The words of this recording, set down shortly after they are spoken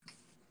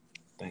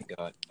Thank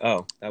God.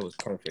 Oh, that was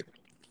perfect.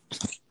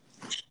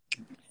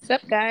 What's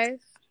up,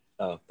 guys?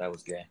 Oh, that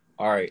was gay.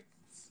 All right.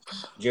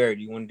 Jared,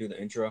 you want to do the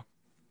intro?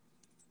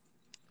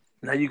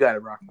 Now you got it,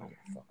 Rock. Oh, my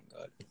fucking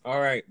God. All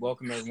right.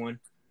 Welcome, everyone.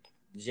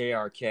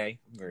 JRK.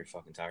 I'm very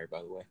fucking tired,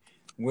 by the way.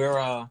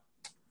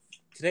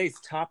 Today's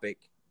topic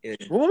is...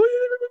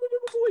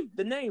 Wait.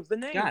 The names.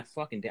 God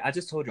fucking damn. I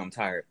just told you I'm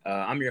tired.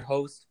 I'm your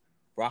host,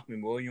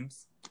 Rockman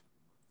Williams.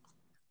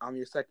 I'm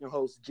your second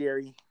host,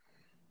 Jerry.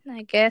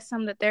 I guess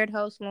I'm the third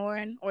host,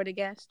 Lauren, or the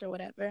guest, or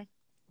whatever.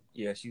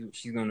 Yeah,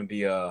 she's going to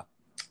be, we'll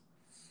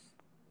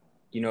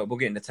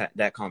get into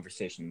that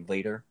conversation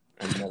later,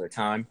 another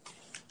time.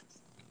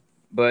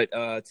 But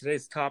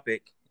today's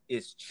topic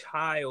is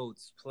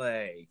child's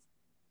play.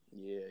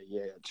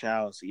 Yeah,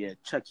 Charles. Yeah,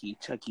 Chucky.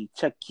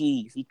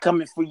 He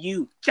coming for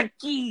you,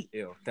 Chucky.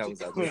 Ew, that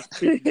was ugly.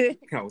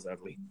 That was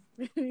ugly.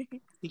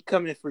 He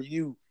coming for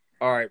you.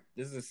 All right,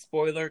 this is a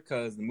spoiler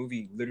because the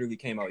movie literally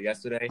came out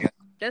yesterday.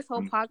 This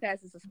whole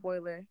podcast is a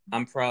spoiler.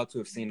 I'm proud to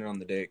have seen it on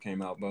the day it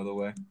came out, by the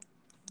way.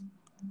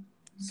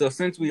 So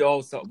since we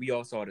all saw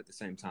it at the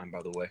same time,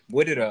 by the way.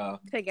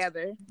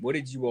 Together. What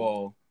did you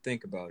all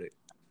think about it?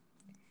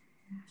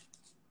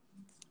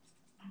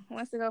 Who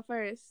wants to go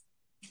first?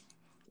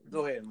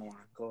 Go ahead, Lauren.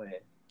 Go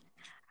ahead.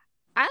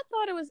 I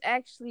thought it was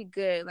actually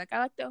good. Like, I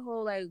like the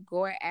whole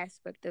gore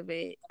aspect of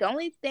it. The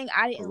only thing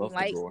I didn't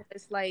like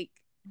was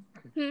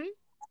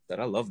That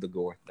I love the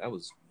gore. That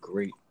was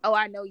great. Oh,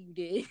 I know you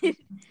did.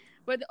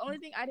 But the only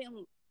thing I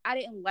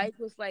didn't like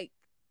was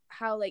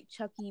how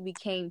Chucky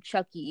became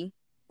Chucky.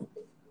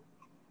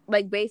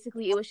 Like,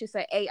 basically, it was just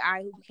an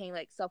AI who became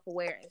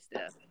self-aware and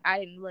stuff. I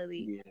didn't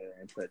really.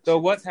 Yeah. So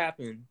what's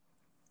happened?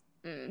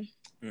 Mm.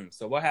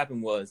 So what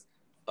happened was,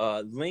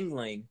 Ling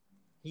Ling,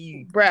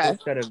 he's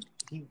fucking.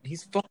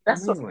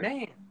 That's Ling a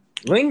man.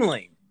 Ling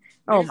Ling.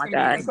 Oh my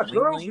God. That's a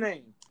girl's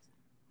name.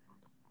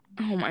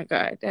 Oh my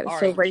God, that is All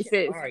so right,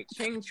 racist. All right,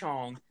 Ching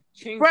Chong,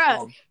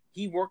 Bruh.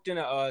 he worked in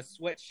a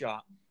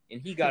sweatshop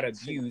and he got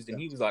abused and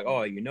he was like,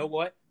 oh, you know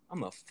what?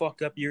 I'm going to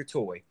fuck up your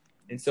toy.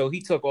 And so he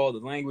took all the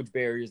language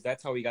barriers.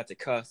 That's how he got to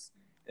cuss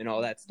and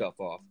all that stuff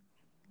off.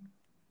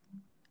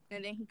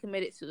 And then he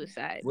committed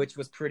suicide. Which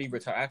was pretty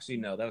retarded. Actually,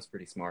 no, that was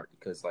pretty smart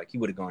because he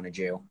would have gone to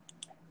jail.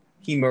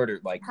 He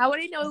murdered How would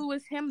he know it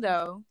was him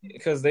though?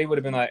 Because they would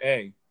have been like,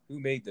 hey, who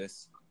made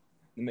this?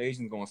 The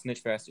Asians going to snitch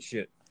fast as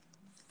shit.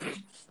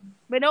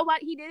 But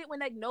he did it when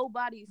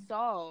nobody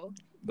saw.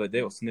 But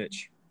they'll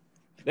snitch.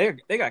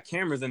 They got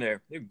cameras in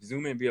there. They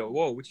zoom in and be like,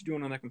 whoa, what you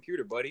doing on that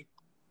computer, buddy?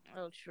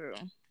 Oh, true.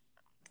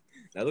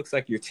 That looks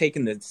like you're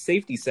taking the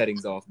safety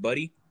settings off,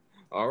 buddy.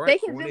 All right. They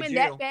can zoom in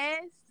that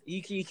fast?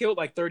 He killed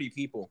 30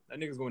 people. That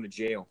nigga's going to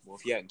jail. Well,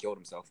 if he hadn't killed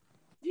himself.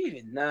 He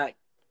did not.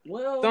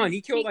 Well, Son,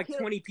 he killed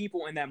 20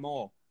 people in that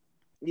mall.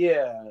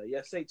 Yeah,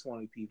 say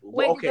 20 people.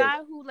 Wait, okay. The guy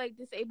who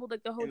disabled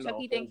the whole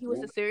Chucky thing, he was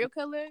a serial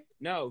killer?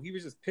 No, he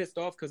was just pissed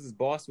off because his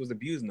boss was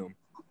abusing him.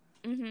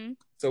 Mm-hmm.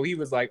 So he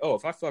was like, oh,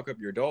 if I fuck up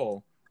your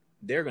doll,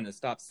 they're going to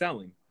stop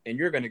selling and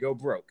you're going to go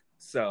broke.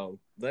 So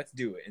let's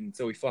do it. And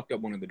so he fucked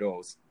up one of the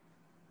dolls.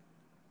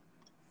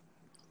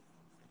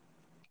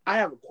 I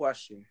have a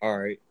question. All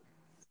right.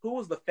 Who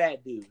was the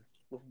fat dude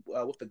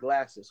with the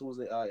glasses? Who was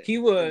it? He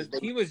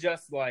was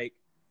just like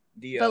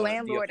the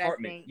landlord, the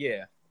apartment. I think.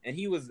 Yeah. And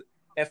he was,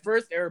 at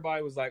first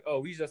everybody was like,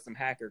 oh, he's just some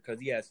hacker because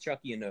he has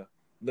Chucky in the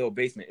little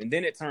basement. And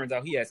then it turns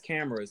out he has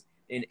cameras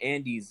in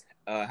Andy's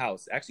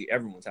house, actually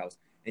everyone's house.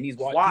 And he's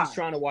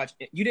trying to watch.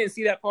 You didn't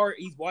see that part?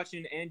 He's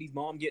watching Andy's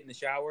mom get in the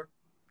shower.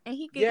 And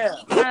he can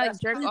kind of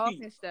jerk off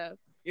and stuff.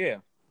 Yeah.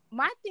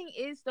 My thing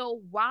is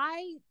though,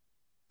 why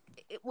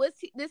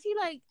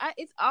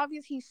it's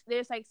obvious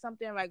there's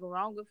something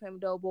wrong with him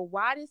though, but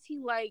why does he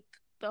like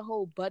the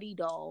whole buddy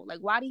doll?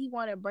 Why did he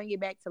want to bring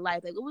it back to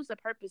life? What was the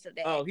purpose of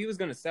that? Oh, he was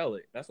gonna sell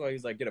it. That's why he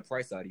was get a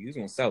price out of you. He was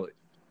gonna sell it.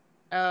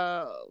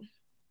 Oh.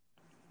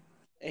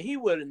 And he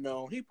would have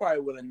known. He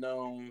probably would have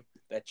known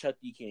that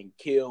Chucky can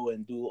kill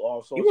and do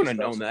all sorts of stuff. He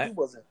wouldn't have known that. He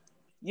wasn't.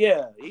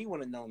 Yeah, he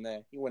wouldn't have known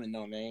that. He wouldn't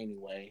have known that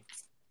anyway.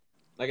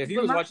 If he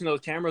was watching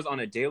those cameras on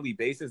a daily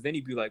basis, then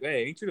he'd be like,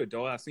 "Hey, ain't you the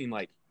doll I seen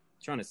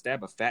trying to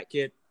stab a fat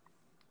kid?"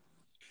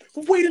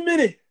 Wait a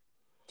minute.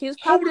 He was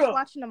probably just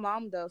watching the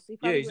mom though. So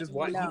he's just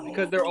watching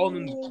because they're all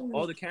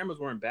the cameras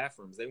were in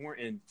bathrooms. They weren't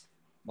in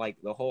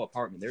the whole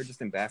apartment. They were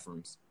just in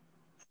bathrooms.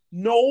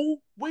 No,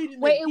 wait a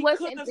minute. Wait, it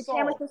wasn't the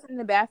camera was in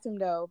the bathroom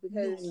though,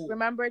 because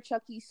remember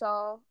Chucky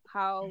saw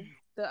how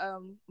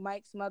the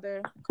Mike's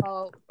mother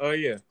called. Oh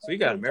yeah, so he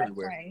got him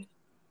everywhere.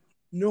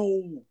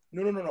 No.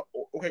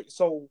 Okay,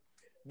 so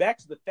back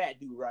to the fat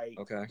dude, right?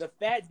 Okay. The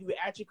fat dude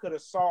actually could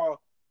have saw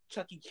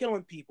Chucky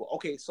killing people.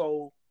 Okay,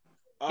 so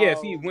yeah,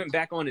 if he went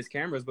back on his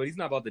cameras, but he's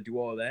not about to do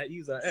all that.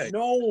 He's like, hey.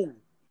 No.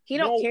 He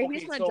don't care.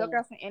 He's gonna jerk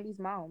off Andy's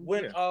mom.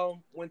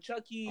 When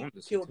Chucky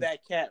killed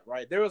that cat,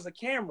 right? There was a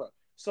camera.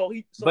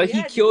 He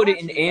killed it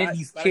in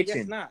Andy's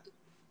kitchen. Not.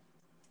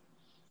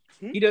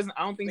 He doesn't.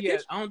 I don't think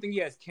he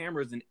has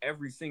cameras in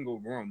every single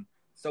room.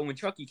 So when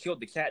Chucky killed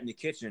the cat in the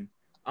kitchen,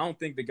 I don't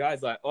think the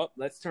guy's like, oh,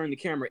 let's turn the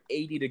camera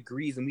 80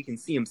 degrees and we can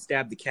see him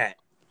stab the cat.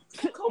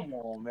 Come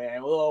on,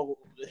 man. Well,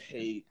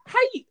 hey, how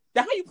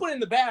you put it in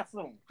the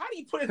bathroom? How do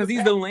you put it? Because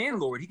he's the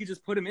landlord. He could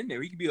just put him in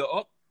there. He could be like,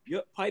 oh,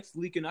 yep, pipe's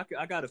leaking.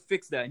 I gotta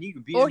fix that. And he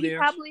could be in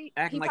there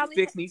acting like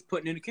fixing. He's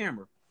putting in the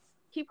camera.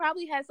 He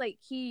probably has like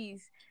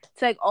keys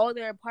to like all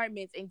their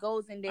apartments and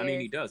goes in there. I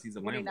mean, he does. He's a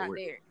landlord. They're not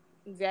there.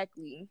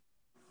 Exactly.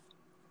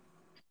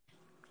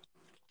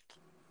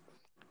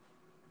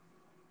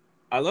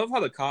 I love how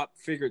the cop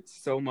figured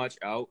so much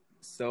out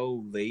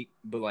so late,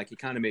 but like it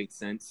kind of made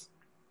sense.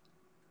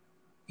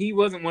 He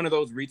wasn't one of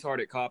those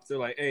retarded cops. They're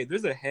like, hey,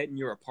 there's a head in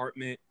your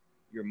apartment.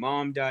 Your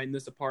mom died in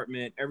this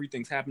apartment.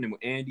 Everything's happening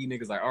with Andy.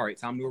 Niggas like, all right,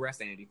 time to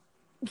arrest Andy.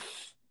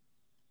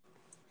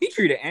 He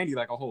treated Andy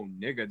like a whole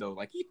nigga, though.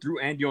 Like, he threw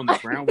Andy on the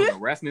ground with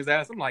arresting his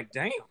ass. I'm like,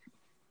 damn.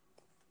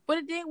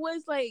 But the thing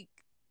was, like,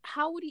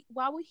 why would he?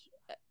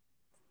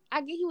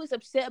 I get he was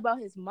upset about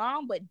his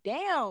mom, but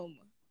damn.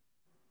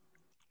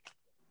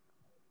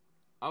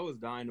 I was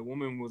dying. The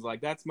woman was like,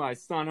 that's my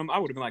son. I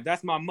would have been like,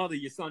 that's my mother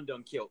your son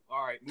done killed.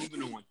 All right,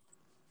 moving on.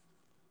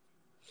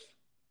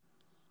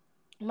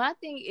 My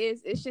thing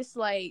is, it's just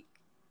like,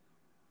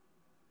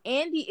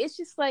 Andy,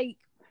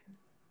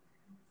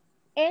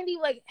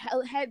 like,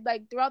 had,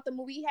 like, throughout the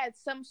movie, he had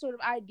some sort of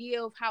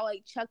idea of how,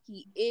 like,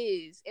 Chucky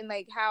is, and,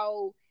 like,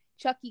 how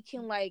Chucky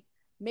can, like,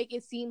 make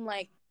it seem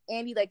like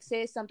Andy, like,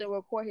 says something,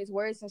 record his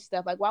words and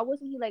stuff. Like, why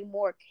wasn't he, like,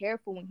 more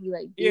careful when he,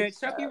 like, did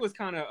stuff? Chucky was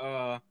kind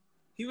of,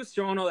 he was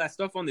showing all that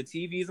stuff on the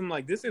TVs. I'm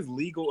like, this is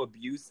legal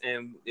abuse,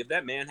 and if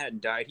that man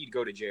hadn't died, he'd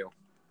go to jail.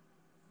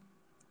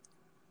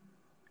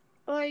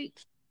 Like,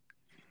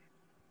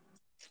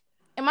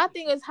 and my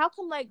thing is, how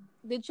come, like,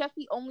 did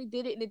Chucky only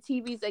did it in the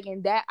TVs, like,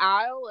 in that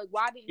aisle? Like,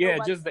 why didn't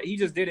he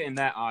just did it in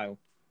that aisle.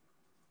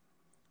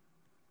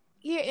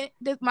 Yeah,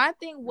 my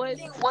thing was...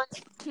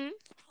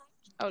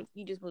 Oh,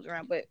 you just moved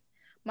around. But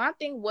my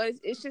thing was,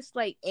 it's just,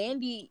 like,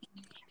 Andy,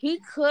 he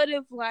could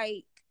have,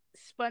 like,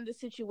 spun the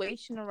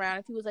situation around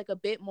if he was, like, a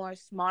bit more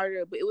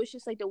smarter. But it was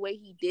just, like, the way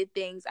he did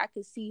things. I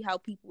could see how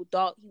people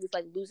thought he was,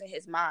 like, losing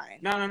his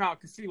mind. No.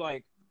 Because,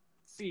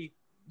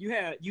 you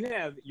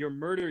have your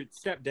murdered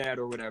stepdad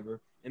or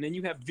whatever, and then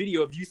you have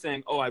video of you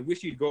saying, oh, I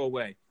wish he'd go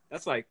away.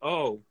 That's like,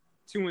 oh,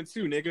 2 and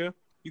 2, nigga.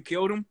 You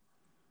killed him?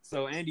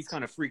 So Andy's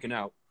kind of freaking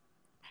out.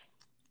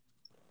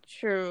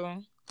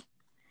 True.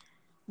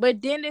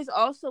 But then there's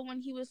also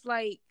when he was,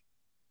 like,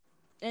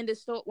 in the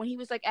store, when he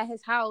was, like, at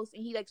his house,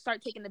 and he, like,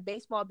 started taking the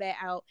baseball bat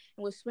out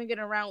and was swinging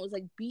around, was,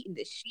 like, beating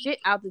the shit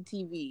out the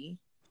TV.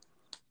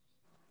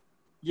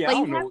 Yeah, like, I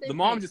don't know. The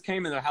mom just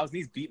came in the house and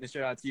he's beating the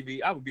shit out of the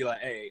TV. I would be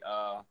like, hey,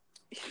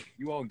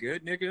 you all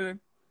good, nigga?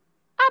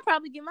 I'd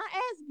probably get my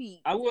ass beat.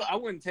 I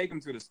wouldn't take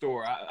him to the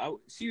store.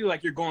 She was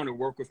like, you're going to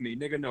work with me.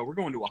 Nigga, no, we're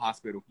going to a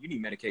hospital. You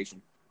need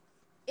medication.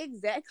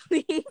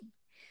 Exactly.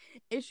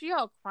 And she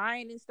all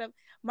crying and stuff.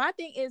 My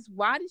thing is,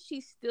 why did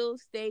she still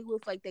stay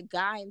with, like, the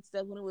guy and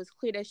stuff when it was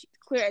clear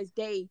as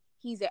day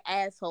he's an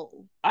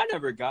asshole? I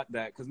never got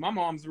that, because my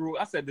mom's rule,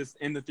 I said this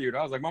in the theater,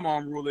 I was like, my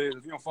mom's rule is,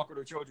 if you don't fuck with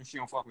her children, she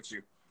don't fuck with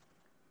you.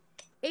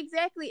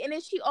 Exactly. And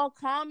then she all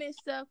calm and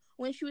stuff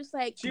when she was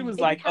like... She was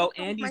like, oh,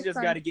 Andy's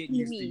just got to get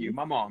used to you.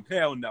 My mom,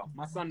 hell no.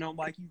 My son don't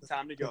like you.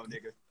 Time to go,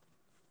 nigga.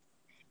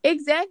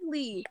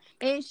 Exactly.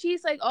 And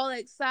she's, like, all,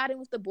 like, siding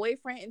with the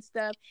boyfriend and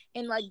stuff,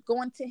 and, like,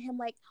 going to him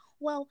like,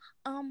 well,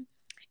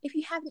 if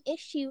you have an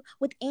issue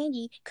with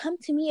Andy, come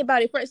to me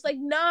about it first. Like,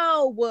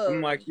 no.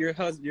 I'm like, your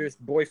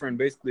boyfriend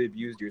basically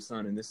abused your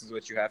son, and this is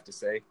what you have to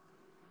say.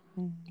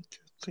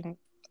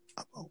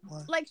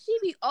 Like, she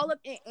be all up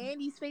in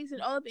Andy's face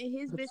and all up in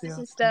his business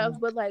and stuff,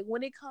 but, like,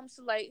 when it comes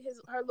to, like,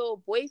 her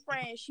little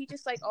boyfriend, she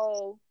just like,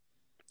 oh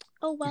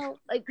well,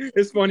 like,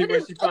 it's funny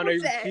when she found out he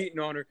was cheating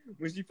on her.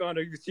 When she found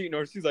out he was cheating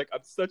on her, she's like, I'm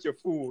such a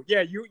fool.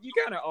 Yeah, you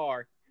kind of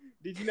are.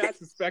 Did you not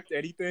suspect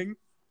anything?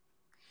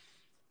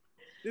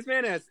 This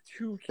man has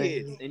 2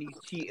 kids and he's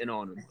cheating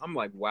on them. I'm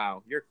like,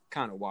 wow, you're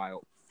kind of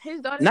wild.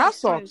 His daughter. Now I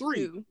saw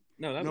 3.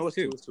 No, that was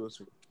 2.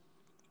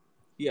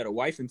 He had a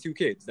wife and 2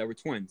 kids that were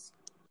twins.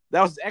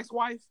 That was his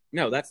ex-wife?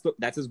 No,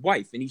 that's his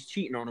wife, and he's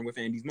cheating on her with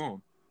Andy's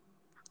mom.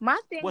 My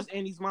thing. What's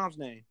Andy's mom's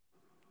name?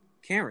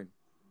 Karen.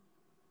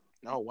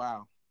 Oh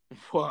wow.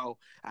 Whoa,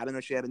 I didn't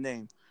know she had a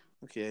name.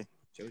 Okay,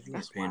 shows you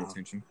not paying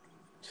attention.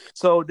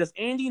 So does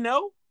Andy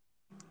know?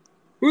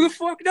 Who the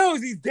fuck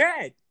knows? He's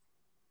dead.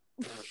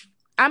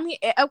 I mean,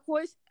 of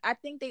course, I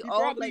think he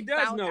all probably like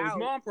does found know. out. His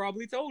mom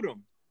probably told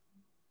him.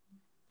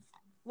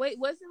 Wait,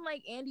 wasn't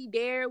like Andy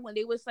there when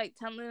they was like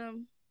telling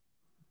him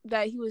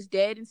that he was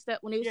dead and stuff?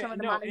 When they was telling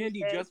him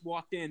Andy just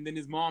walked in, then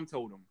his mom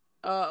told him.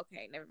 Oh,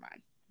 okay, never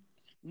mind.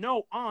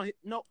 No,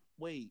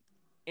 wait.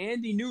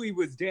 Andy knew he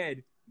was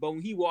dead, but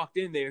when he walked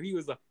in there, he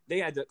was like, he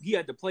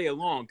had to play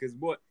along because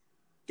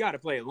got to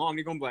play along.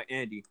 They're gonna be like,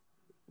 Andy,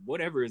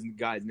 whatever his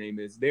guy's name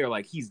is. They're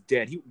like, he's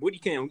dead. He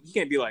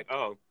can't be like,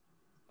 oh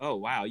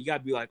wow. You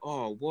gotta be like,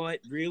 oh, what,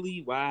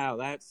 really? Wow,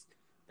 that's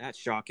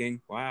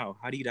shocking. Wow,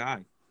 how do you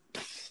die?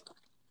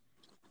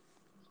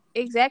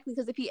 Exactly,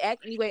 because if he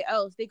act anywhere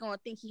else, they're gonna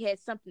think he had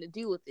something to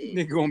do with it.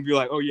 They're gonna be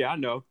like, oh yeah, I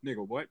know.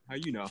 Nigga, what? How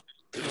you know?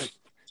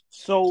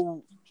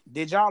 So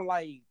did y'all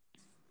like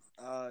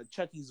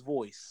Chucky's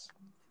voice?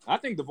 I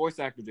think the voice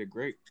actor did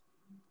great.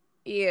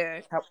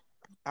 Yeah. How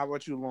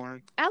about you,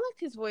 Lauren? I liked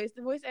his voice.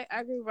 I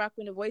agree with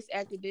Rockman. The voice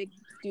actor did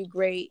do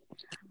great.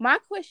 My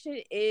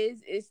question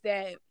is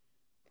that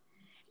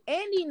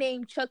Andy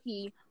named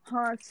Chucky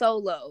Han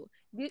Solo.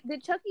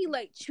 Did Chucky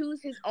like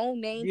choose his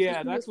own name?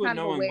 Yeah, that's what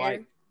no one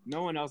liked.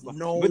 No one else liked.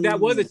 No. But that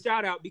was a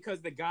shout out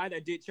because the guy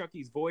that did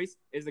Chucky's voice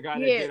is the guy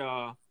that did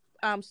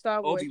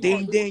Star Wars.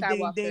 Ding ding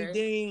ding ding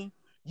ding.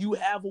 You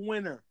have a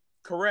winner.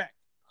 Correct.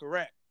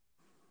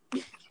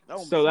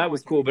 So that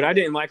was cool, but I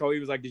didn't like how he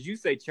was like, "Did you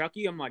say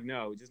Chucky?" I'm like,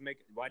 "No, just make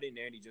it." Why didn't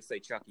Andy just say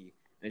Chucky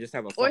and just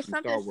have a or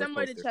something Star Wars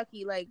similar poster? To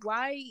Chucky? Like,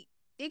 why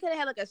they could have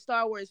had like a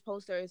Star Wars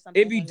poster or something?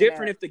 It'd be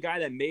different if the guy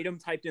that made him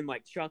typed in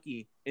like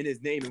Chucky in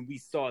his name and we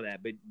saw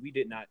that, but we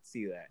did not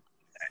see that.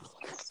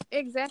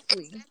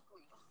 Exactly.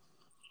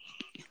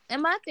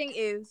 And my thing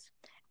is,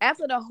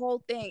 after the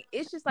whole thing,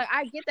 it's just like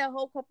I get that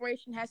whole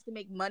corporation has to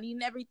make money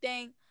and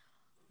everything,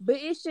 but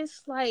it's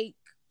just like,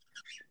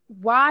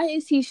 why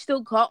is he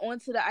still caught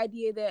onto the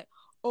idea that,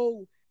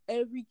 oh,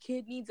 every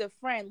kid needs a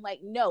friend?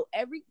 Like, no,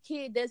 every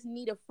kid doesn't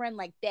need a friend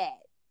like that.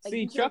 Like,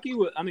 see,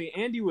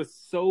 Andy was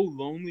so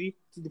lonely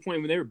to the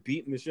point when they were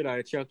beating the shit out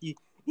of Chucky.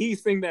 He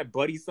sang that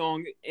Buddy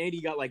song. Andy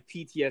got like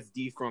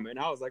PTSD from it. And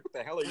I was like, what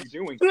the hell are you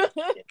doing?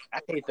 I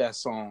hate that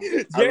song.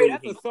 Jay,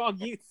 that's a song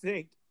you'd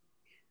sing.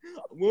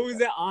 What was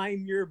that?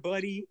 I'm your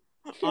buddy.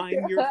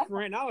 I'm your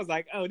friend. I was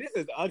like, oh, this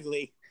is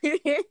ugly.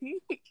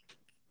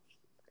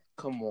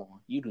 Come on.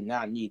 You do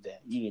not need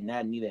that. You do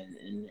not need that.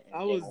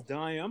 I was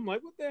dying. I'm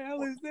like, what the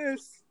hell is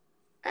this?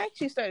 I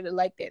actually started to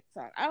like that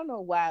song. I don't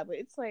know why, but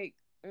it's like...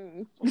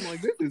 I'm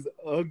like, this is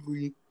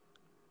ugly.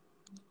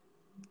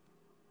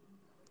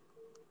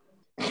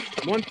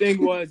 One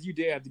thing was, you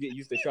did have to get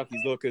used to Chucky's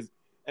look, because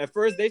at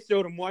first they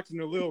showed him watching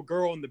the little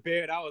girl in the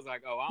bed. I was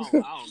like, oh, I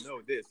don't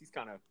know this. He's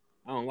kind of,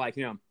 I don't like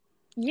him.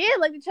 Yeah,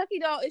 like the Chucky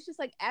doll, it's just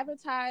like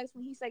advertised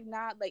when he's like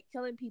not like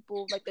killing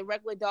people like the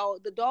regular doll.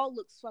 The doll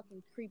looks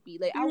fucking creepy.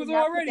 Like I was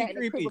already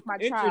creepy. With my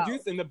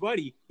introducing the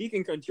buddy, he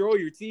can control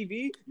your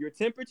TV, your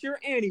temperature,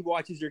 and he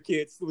watches your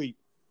kids sleep.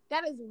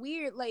 That is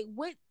weird. Like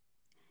what?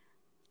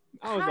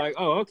 I was like,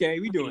 oh, okay,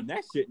 we doing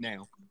that shit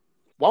now.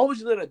 Why would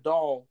you let a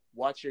doll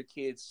watch your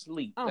kids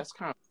sleep? That's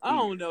kind of weird. I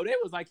don't know. That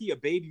was like he a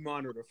baby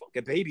monitor. Fuck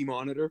a baby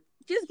monitor.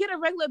 Just get a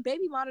regular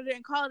baby monitor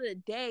and call it a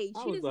day.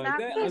 She does not.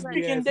 That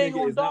ugly ass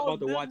nigga is not about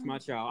to watch my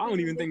child. I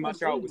don't even think my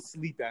child would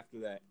sleep after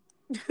that.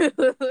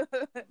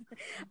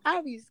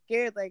 I'd be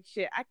scared like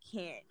shit. I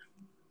can't.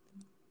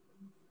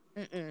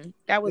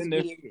 That was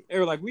weird. They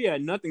were like, we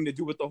had nothing to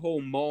do with the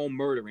whole mall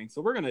murdering,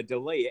 so we're gonna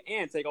delay it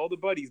and take all the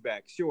buddies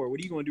back. Sure.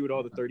 What are you gonna do with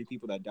all the 30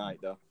 people that died,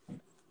 though?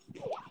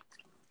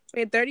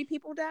 Wait, 30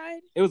 people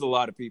died? It was a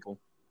lot of people.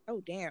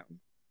 Oh damn!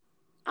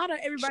 I thought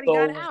everybody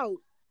got out.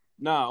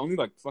 Nah, only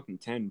like fucking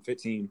 10,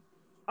 15.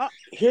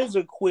 Here's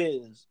a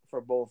quiz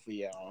for both of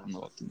y'all. I'm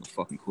not the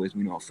fucking quiz.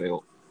 We know I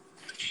failed.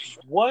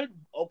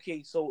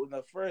 Okay, so in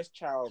the first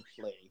Child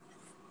Play,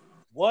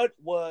 what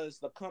was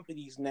the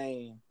company's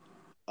name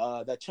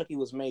that Chucky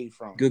was made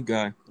from? Good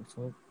Guy.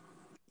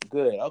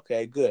 Good.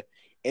 Okay, good.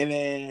 And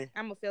then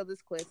I'm gonna fail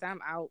this quiz. I'm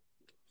out.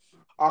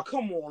 Oh,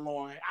 come on,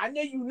 Lauren. I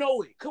know you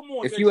know it. Come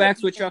on. If you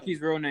ask what Chucky's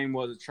real name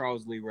was, it's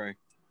Charles Lee Ray.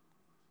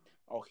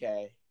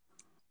 Okay.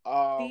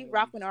 Steve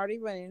Rockman already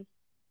running.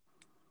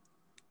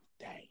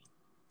 Dang.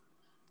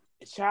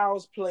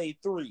 Child's Play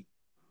 3.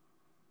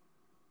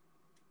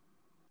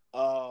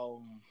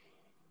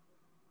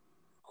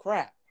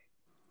 Crap.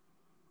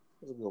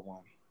 That's a good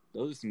one.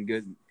 Those are some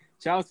good.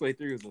 Child's Play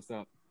 3 was what's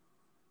up.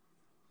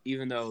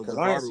 Even though the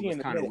barber was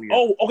kind of weird.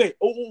 Oh, okay.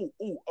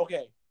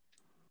 Okay.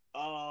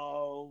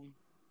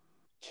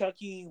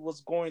 Chucky was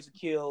going to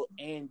kill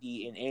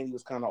Andy, and Andy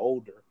was kind of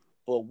older.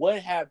 But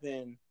what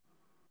happened?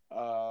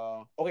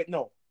 Okay,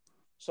 no.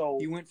 So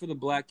he went for the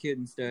black kid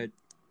instead.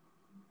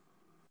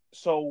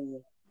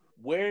 So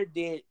where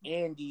did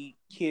Andy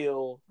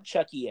kill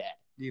Chucky at?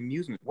 The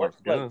amusement park.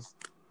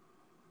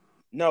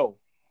 No.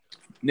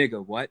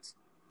 Nigga, what?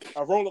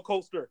 A roller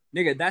coaster.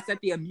 Nigga, that's at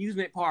the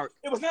amusement park.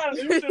 It was not an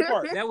amusement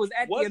park. That was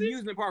at the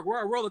amusement park. Where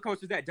are roller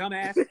coasters at,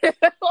 dumbass?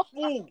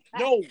 Ooh,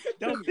 no,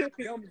 dummy.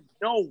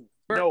 No.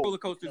 Where are roller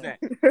coasters at?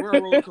 Where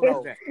are roller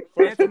coasters at?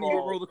 Answer me where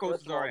roller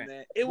coasters are at.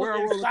 Where are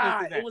roller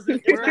coasters at?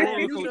 Where are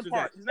roller coasters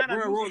at?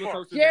 Where are roller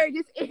coasters at? Jerry,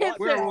 just answer.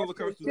 Where are roller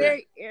coasters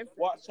at?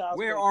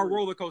 Where are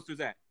roller coasters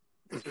at?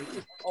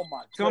 Oh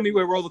my! Tell me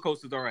where roller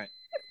coasters are at.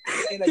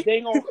 In a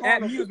dang old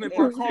at amusement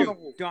park,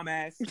 carnival,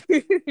 dumbass.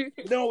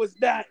 No, it's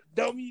not,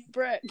 dummy.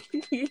 Brett.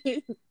 What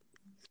the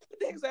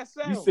heck's that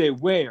sound? You said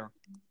where?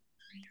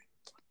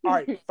 All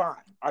right, fine.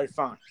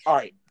 All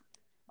right,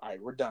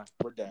 we're done.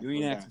 You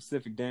ain't at a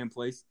specific damn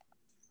place.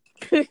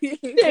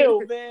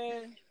 Still,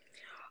 man.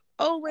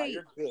 Oh wait,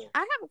 I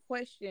have a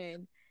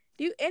question.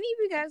 Do any of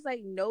you guys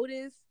like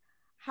notice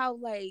how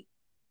like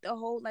the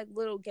whole like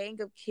little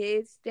gang of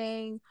kids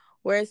thing,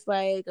 where it's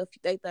like a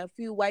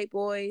few white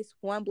boys,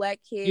 one black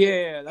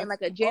kid, and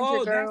like a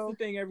ginger girl? That's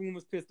the thing. Everyone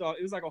was pissed off.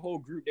 It was like a whole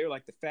group. They were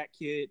like the fat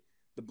kid,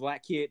 the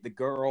black kid, the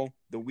girl,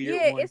 the weird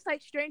one. Yeah, it's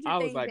like Stranger Things. I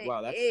was like,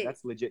 wow,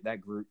 that's legit.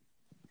 That group.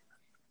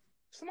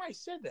 Somebody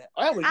said that.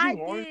 Oh, that was you,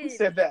 Lauren. Who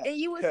said that? And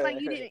you was like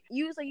you didn't.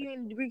 You was like you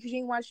didn't agree because you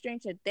didn't watch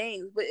Stranger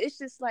Things. But it's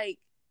just like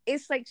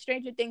it's like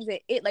Stranger Things and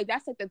it. Like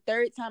that's like the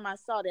third time I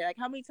saw that. Like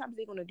how many times are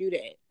they gonna do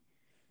that?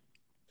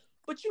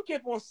 But you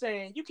kept on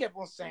saying,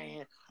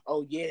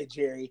 oh yeah,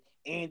 Jerry,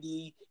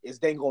 Andy is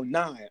dang on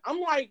 9.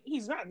 I'm like,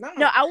 he's not 9.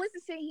 No, I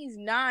wasn't saying he's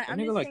 9. I'm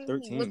just like saying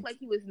 13. he looked like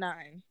he was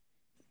 9.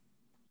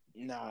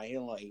 Nah, he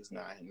don't like he's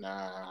 9.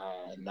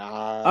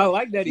 Nah. I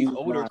like that he's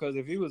older because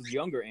if he was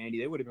younger, Andy,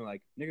 they would have been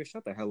like, nigga,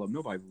 shut the hell up.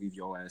 Nobody believe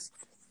your ass.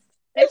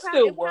 It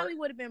probably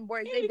would have been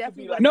worse. They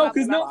definitely like,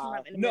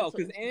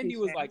 because Andy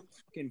was like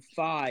fucking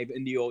 5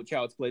 in the old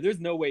Child's Play.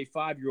 There's no way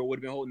 5-year-old would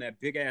have been holding that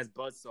big ass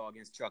buzzsaw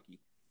against Chucky.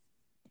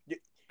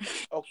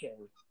 Okay,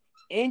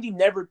 Andy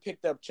never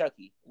picked up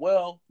Chucky.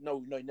 Well, no,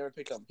 he never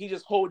picked up. He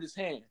just hold his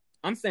hand.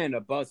 I'm saying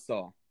a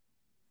buzzsaw.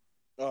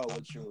 Oh,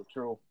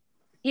 true.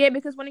 Yeah,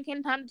 because when it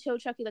came time to kill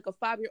Chucky, like a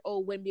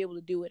 5-year-old wouldn't be able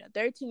to do it. A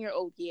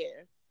 13-year-old, yeah.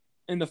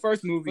 In the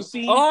first movie,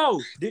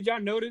 did y'all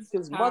notice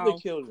his mother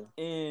killed him?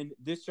 In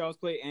this Child's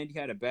Play, Andy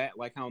had a bat,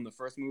 like how in the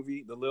first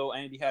movie, the little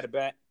Andy had a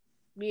bat.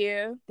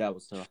 Yeah, that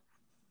was tough.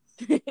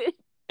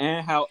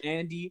 And how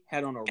Andy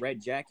had on a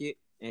red jacket,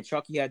 and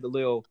Chucky had the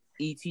little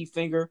E.T.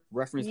 finger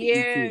reference to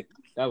E.T.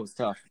 That was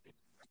tough.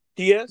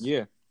 Yes?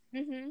 Yeah.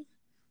 Mm-hmm.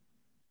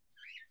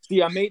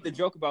 See, I made the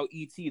joke about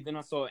E.T. Then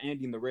I saw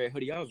Andy in the red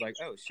hoodie. I was like,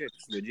 oh, shit,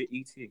 this is legit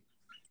E.T.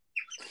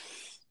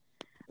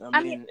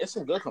 I mean, it's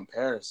a good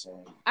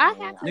comparison.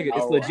 Nigga,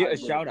 it's legit a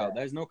shout-out.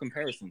 There's no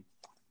comparison.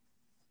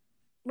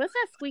 What's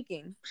that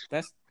squeaking?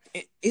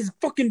 It's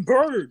fucking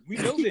bird. We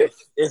know this.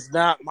 It's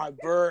not my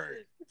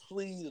bird.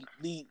 Please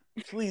leave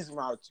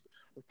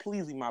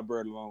my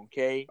bird alone,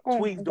 okay? Oh,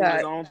 Tweet's doing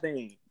his own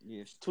thing.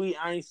 Yes. Tweet,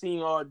 I ain't seen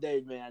you all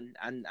day, man.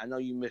 I know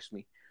you miss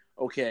me.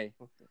 Okay.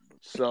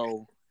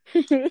 So,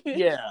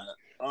 yeah.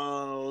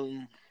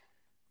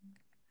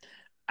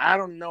 I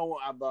don't know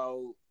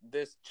about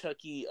this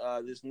Chucky,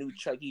 this new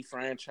Chucky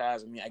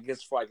franchise. I mean, I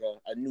guess for like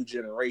a new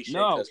generation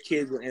because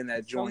kids were in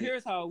that joint. So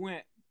here's how it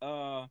went.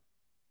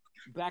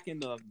 Back in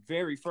the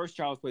very first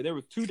Child's Play, there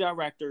was 2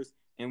 directors,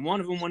 and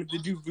one of them wanted to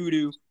do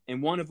voodoo,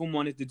 and one of them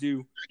wanted to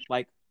do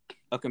like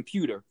a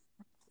computer.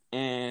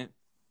 And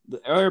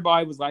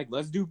everybody was like,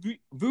 let's do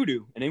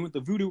voodoo. And they went the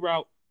voodoo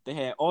route. They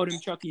had all them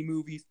Chucky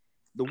movies.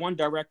 The one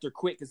director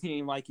quit because he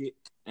ain't like it.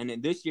 And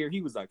then this year,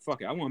 he was like,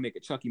 fuck it, I want to make a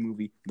Chucky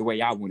movie the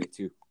way I want it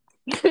to.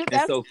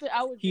 And so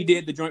he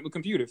did the joint with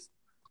computers.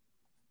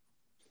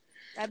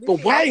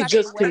 But why he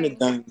just couldn't have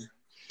done...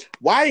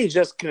 Why they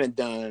just couldn't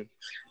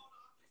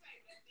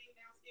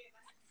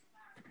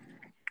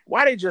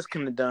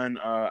have done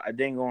a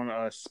dang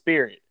on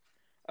Spirit.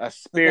 A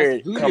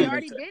Spirit. They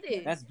already did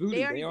it. That's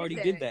voodoo. They already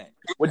did that.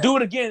 Well, do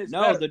it again.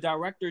 No, the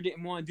director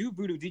didn't want to do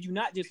voodoo. Did you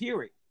not just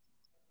hear it?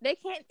 They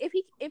can't.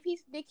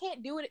 They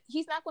can't do it.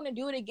 He's not going to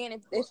do it again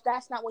if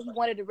that's not what he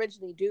wanted to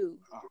originally do.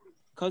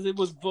 Because it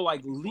was for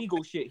like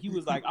legal shit. He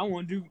was like, I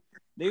want to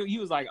do. He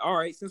was like, all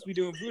right, since we're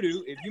doing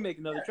voodoo, if you make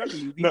another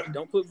Chucky movie,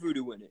 don't put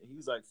voodoo in it. He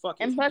was like, fuck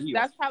it. And plus,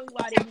 that's probably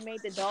why they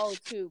made the doll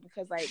too,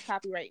 because like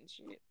copyright and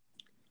shit.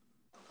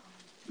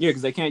 Yeah,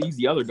 because they can't use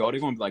the other doll. They're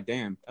gonna be like,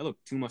 damn, that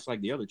looked too much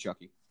like the other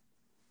Chucky.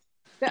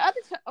 The other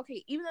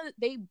even though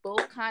they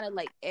both kind of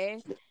like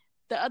the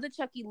other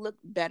Chucky looked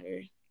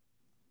better.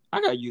 I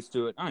got used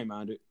to it. I ain't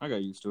mind it. I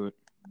got used to it.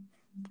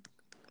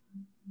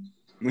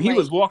 When he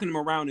was walking him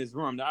around his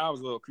room, I was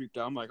a little creeped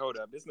out. I'm like, hold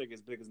up, this nigga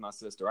is big as my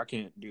sister. I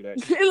can't do that.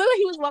 It looked like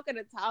he was walking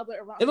a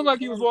toddler around. It looked like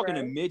he was walking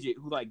a midget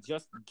who like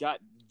just got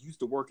used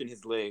to working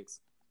his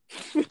legs.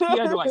 He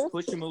had to like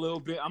push him a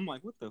little bit. I'm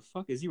like, what the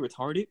fuck? Is he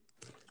retarded?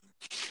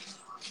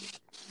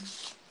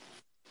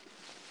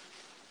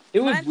 It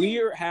was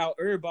weird how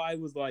everybody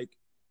was like,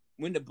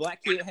 when the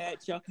black kid had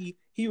Chucky,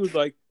 he was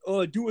like,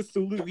 "Oh, do a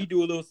salute." He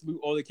do a little salute.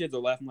 All the kids are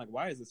laughing. I'm like,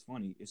 why is this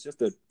funny? It's just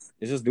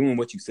doing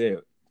what you said.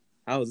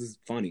 How is this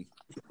funny?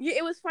 Yeah,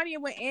 it was funnier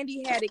when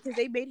Andy had it because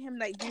they made him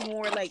like do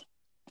more like.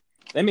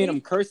 They made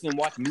him curse and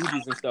watch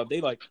movies and stuff.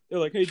 They're like,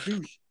 hey,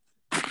 douche,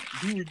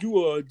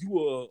 do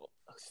a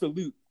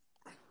salute.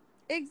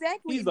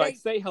 Exactly. He's like,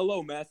 say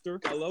hello, master.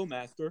 Hello,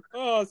 master.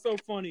 Oh, so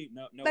funny.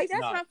 No, like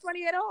that's not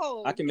funny at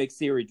all. I can make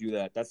Siri do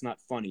that. That's not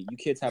funny. You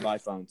kids have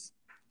iPhones.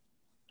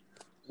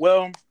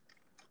 Well,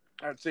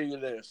 I'll tell you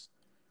this.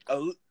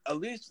 At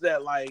least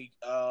that like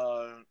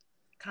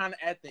kind of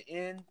at the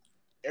end,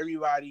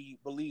 everybody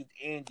believed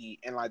Andy,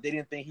 and like they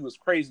didn't think he was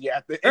crazy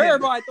at the end.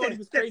 Everybody thought he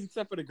was crazy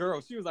except for the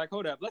girl. She was like,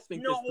 hold up, let's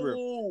think this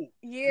through.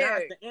 Yeah.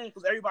 Not at the end,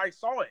 because everybody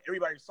saw it.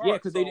 Yeah,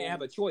 because they didn't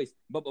have a choice.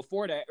 But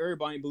before that,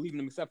 everybody believed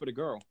him except for the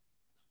girl.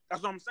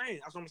 That's what I'm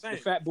saying. The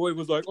fat boy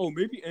was like, oh,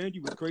 maybe Andy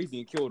was crazy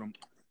and killed him.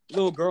 The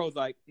little girl was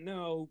like,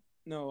 no,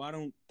 I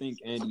don't think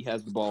Andy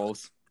has the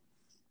balls.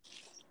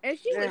 And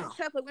she was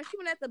tough. Like when she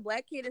went at the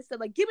black kid and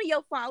said, like, give me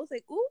your phone. I was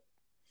like, ooh.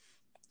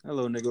 That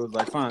little nigga was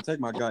like, fine, take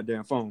my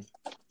goddamn phone.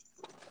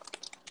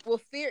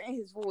 With fear in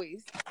his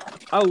voice.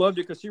 I loved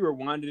it because she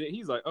rewinded it.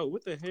 He's like, oh,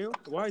 what the hell?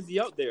 Why is he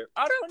out there?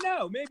 I don't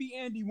know. Maybe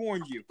Andy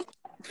warned you.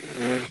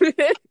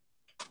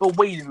 But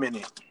wait a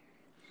minute.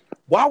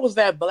 Why was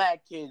that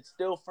black kid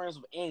still friends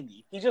with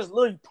Andy? He just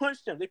literally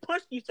punched him. They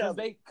punched each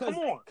other. Come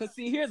on. Because,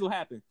 see, here's what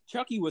happened.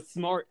 Chucky was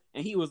smart,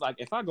 and he was like,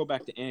 if I go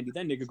back to Andy,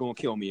 that nigga gonna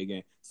kill me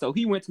again. So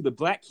he went to the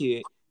black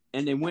kid,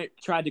 and then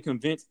tried to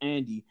convince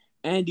Andy.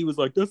 Andy was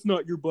like, that's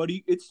not your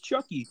buddy. It's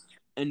Chucky.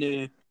 And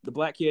then the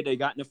black kid, they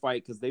got in a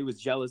fight because they was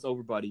jealous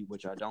over Buddy,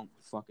 which I don't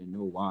fucking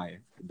know why.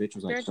 The bitch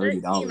was like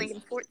 $30. 13,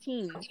 like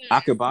 14.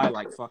 I could buy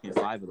like fucking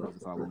 5 of those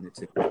if I wanted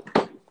to.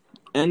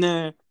 And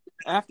then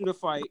after the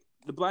fight,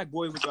 the black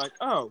boy was like,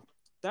 oh,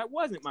 that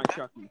wasn't my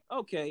Chucky.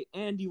 Okay,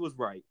 Andy was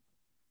right.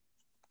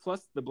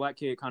 Plus, the black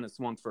kid kind of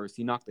swung first.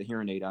 He knocked the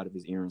hearing aid out of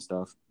his ear and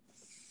stuff.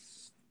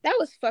 That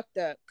was fucked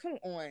up. Come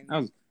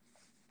on.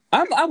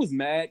 I was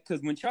mad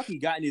because when Chucky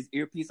got in his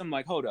earpiece, I'm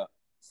like, hold up.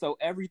 So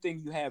everything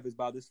you have is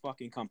by this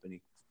fucking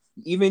company.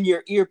 Even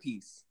your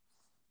earpiece.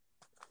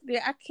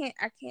 Yeah, I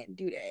can't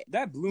do that.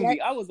 That blew me.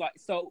 I was like,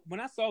 so when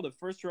I saw the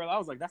first trailer, I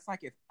was like, that's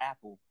like if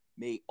Apple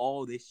made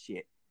all this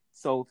shit.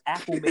 So if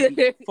Apple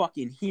made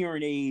fucking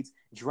hearing aids,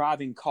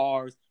 driving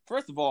cars.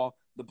 First of all,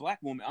 the black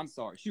woman, I'm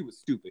sorry, she was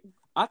stupid.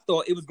 I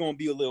thought it was going to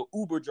be a little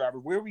Uber driver.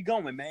 Where are we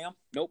going, ma'am?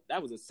 Nope,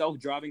 that was a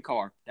self-driving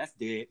car. That's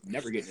dead.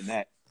 Never getting in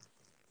that.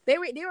 They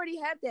already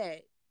have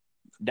that.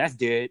 That's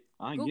dead.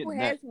 I ain't Google getting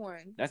that. has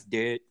one. That's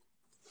dead.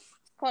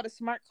 It's called a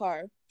smart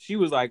car. She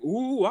was like,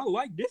 ooh, I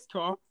like this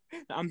car.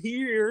 I'm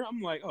here.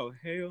 I'm like, oh,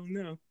 hell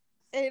no.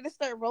 And it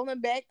started rolling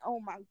back. Oh,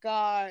 my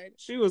God.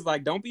 She was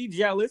like, don't be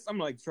jealous. I'm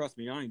like, trust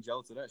me, I ain't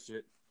jealous of that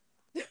shit.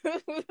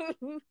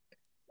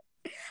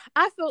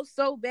 I felt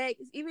so bad.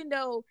 Even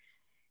though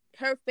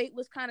her fate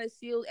was kind of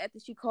sealed after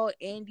she called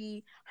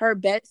Andy her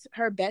best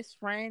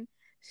friend,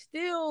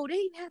 still, they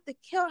didn't have to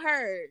kill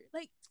her.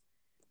 Like,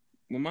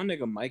 when my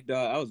nigga Mike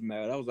died, I was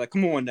mad. I was like,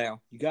 come on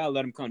now. You gotta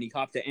let him come. He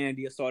hopped to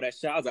Andy. I saw that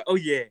shot. I was like, oh,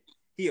 yeah,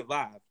 he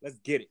alive. Let's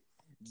get it.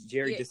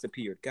 Jerry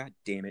disappeared. God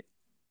damn it.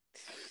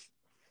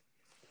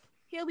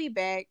 He'll be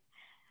back.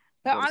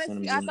 But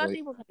honestly, I thought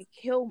they were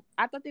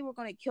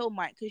gonna kill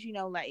Mike because, you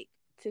know, like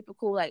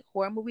typical like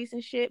horror movies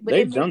and shit. But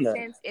they've done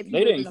that. They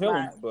didn't kill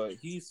him, but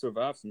he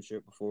survived some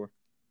shit before.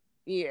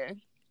 Yeah.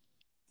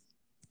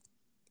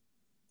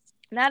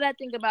 Now that I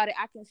think about it,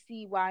 I can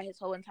see why his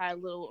whole entire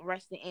little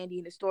arresting Andy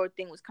in the store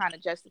thing was kind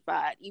of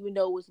justified, even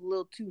though it was a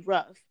little too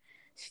rough.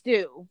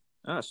 Still,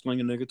 I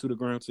sling a nigga to the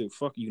ground too.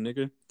 Fuck you,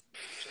 nigga.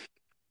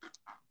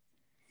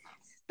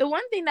 The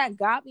one thing that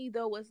got me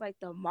though was like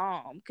the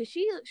mom, because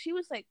she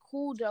was like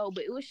cool though,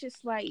 but it was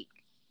just like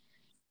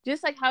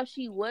how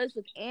she was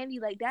with Andy.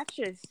 Like, that's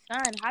your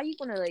son. How you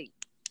gonna like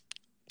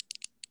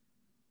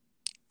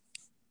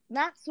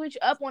not switch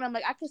up on him?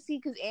 Like, I could see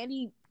because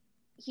Andy,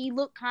 he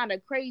looked kind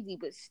of crazy,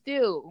 but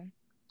still.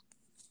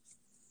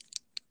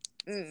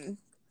 Okay,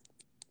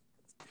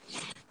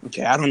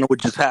 I don't know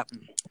what just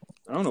happened.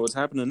 I don't know what's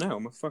happening now.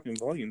 My fucking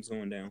volume's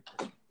going down.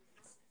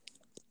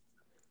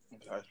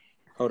 Okay.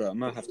 Hold up, I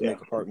might have to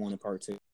make a part 1 and part 2.